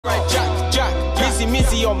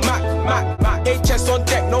Uzi on Mac, HS on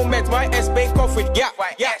deck, no meds, my S bake off with gap,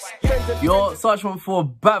 yes. Yo, such one for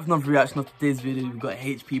back another reaction of today's video. We've got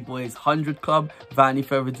HP Boyz 100 Club. Without any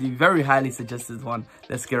further ado, very highly suggested one.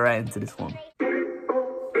 Let's get right into this one.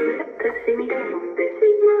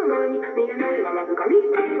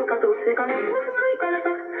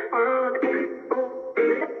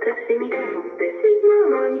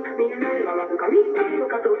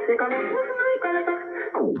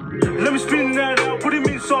 Let me spin that out, put him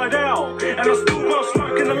inside out. And I still got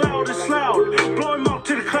smoke in the loudest loud. Blow him up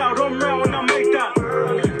to the cloud, I'm round when I make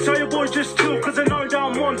that. Tell your boy just chill, cause I know that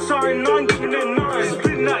I'm one sign. I ain't giving it nine.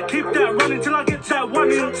 Spin that, keep that running till I get to that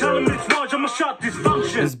one in. Tell him it's large, I'ma shut this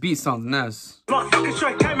function. This beat sounds nice. Like fucking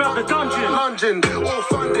straight came out the dungeon. London, all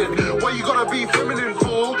funded. Why you gotta be feminine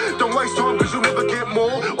for? Don't waste time cause you'll never get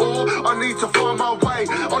more. Or I need to find my way.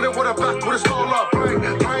 On it with a back with a style like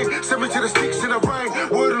brain. Send me to the sticks in the rain.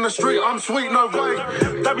 Word on the street, I'm sweet, no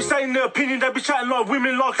way. They be saying their opinion, they be chatting like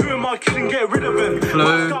women. Like who am I kidding? Get rid of them.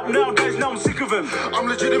 Fucked up nowadays, now I'm sick of them. I'm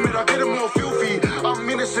legitimate, I get them more filthy. I'm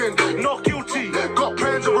innocent, not guilty. Got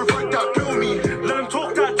plans to reflect that, kill me. Let them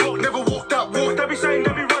talk that talk, never walk that walk. They be saying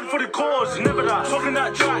they be running for the cause, never that. Talking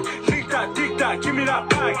that track, leak that, dig that, give me that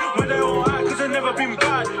bag. Where they all at, cause they never been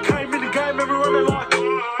bad. Came in the game, everyone they like.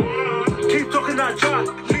 Keep talking that track,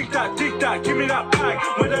 leak that, dig that, give me that bag.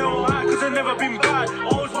 Where they all at, cause they never been bad.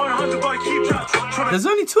 Always 100, but keep that. There's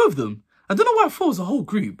only 2 of them. I don't know why I thought it was a whole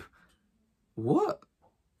group. What?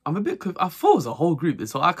 I'm a bit confused. I thought it was a whole group,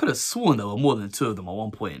 so I could have sworn there were more than 2 of them at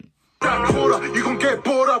one point. That quarter, you gon' get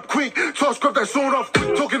bored up quick. Toss, grab that sword off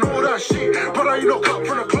quick, talking all that shit. But I ain't no cut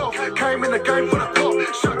from the cloth. Came in the game for the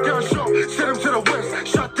pop. Shut down shop, send him to the west.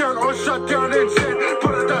 Shut down on, shut down and said,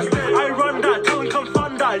 but that's dead. I run that, tell him come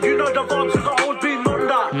fund that. You know the vibes is always been on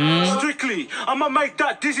that. Strictly, I'ma make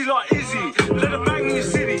that dizzy like Izzy. Let it bang in your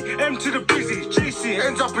city, M to the busy. GC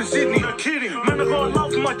ends up in Sydney. You're kidding, man, I got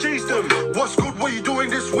love for my G's them. What's good, what you doing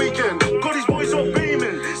this weekend? Got his boys all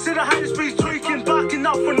beaming. Said I hate his beats tweaking, backing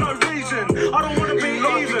up for no reason. I don't wanna be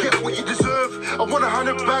even. You get what you deserve. I want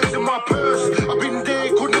 100 bags in my purse. I've been there,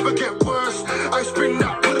 could never get worse. I spin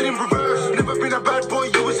that, put it in reverse. Never been a bad boy,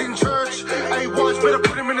 you was in church. Hey, wise, better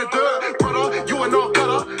put him in the dirt. Brother, you are not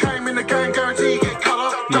gutter. Came in the game, guarantee you get cut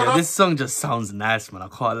up. Yeah, this song just sounds nice, man. I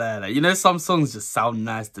can't lie. Like, you know, some songs just sound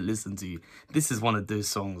nice to listen to. This is one of those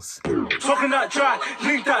songs. Talking that track,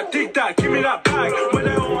 link that, dig that, give me that bag. Where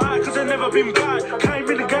they all at, cause they never been bad. Came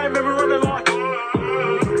in the game, everyone they like.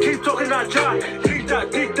 Keep talking that track, link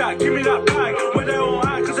that, dig that, give me that bag. Where they all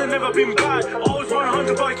at, cause they never been bad. Always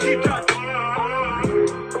 100, but keep that.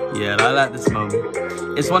 Yeah, I like this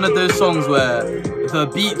moment. It's one of those songs where the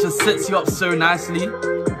beat just sets you up so nicely.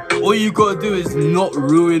 All you gotta do is not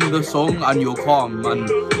ruin the song and you're calm, man.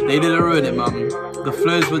 They didn't ruin it, man. The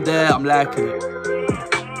flows were there, I'm liking it.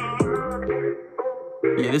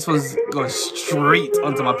 Yeah, this one's going straight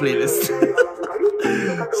onto my playlist.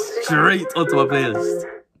 Straight onto my playlist.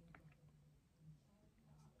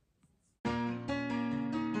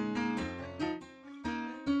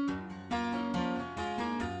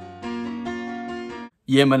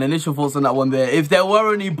 Yeah, man, initial thoughts on that one there. If there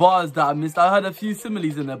were any bars that I missed, I heard a few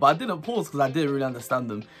similes in there, but I didn't pause because I didn't really understand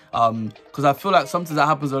them. Because I feel like sometimes that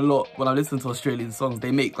happens a lot when I listen to Australian songs.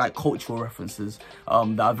 They make like cultural references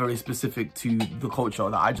that are very specific to the culture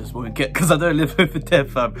that I just won't get because I don't live over there,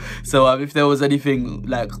 fam. So if there was anything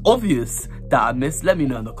like obvious that I missed, let me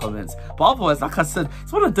know in the comments. But otherwise, like I said,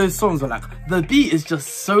 it's one of those songs where like the beat is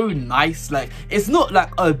just so nice. Like it's not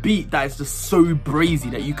like a beat that is just so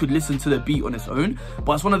brazy that you could listen to the beat on its own,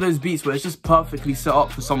 but it's one of those beats where it's just perfectly set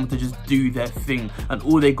up for someone to just do their thing, and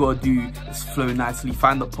all they gotta do is flow nicely,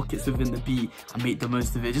 find the pockets within the beat and make the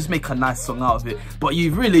most of it. Just make a nice song out of it. But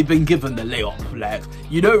you've really been given the layup. Like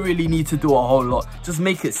you don't really need to do a whole lot, just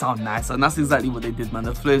make it sound nice, and that's exactly what they did, man.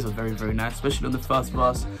 The flows were very, very nice, especially on the first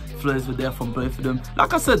verse. Flows were there from both of them.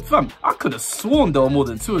 Like I said, fam, I could have sworn there were more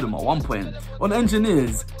than 2 of them at one point. On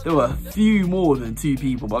engineers, there were a few more than 2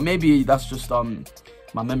 people, but maybe that's just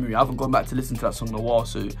my memory. I haven't gone back to listen to that song in a while,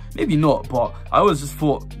 so maybe not. But I always just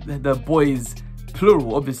thought the Boyz,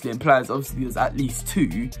 plural, obviously implies obviously there's at least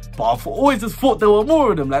 2, but I've always just thought there were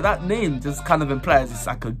more of them. Like that name just kind of implies it's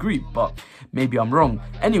like a group, but maybe I'm wrong.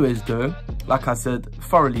 Anyways though, like I said,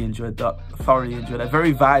 thoroughly enjoyed that.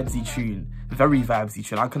 Very vibesy tune. Very vibesy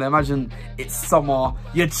tune. I can imagine it's summer,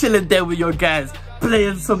 you're chilling there with your guys,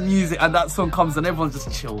 playing some music, and that song comes and everyone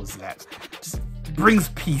just chills, like just brings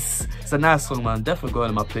peace. It's a nice song, man. Definitely going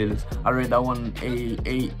in my playlist. I rate that one a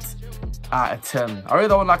 8 out of 10. I rate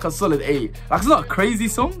that one like a solid 8. Like, it's not a crazy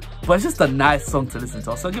song, but it's just a nice song to listen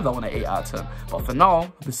to. So I'll give that one an 8 out of 10. But for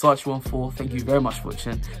now, Versace 14. Thank you very much for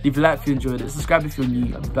watching. Leave a like if you enjoyed it. Subscribe if you're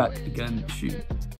new. I'll be back again soon.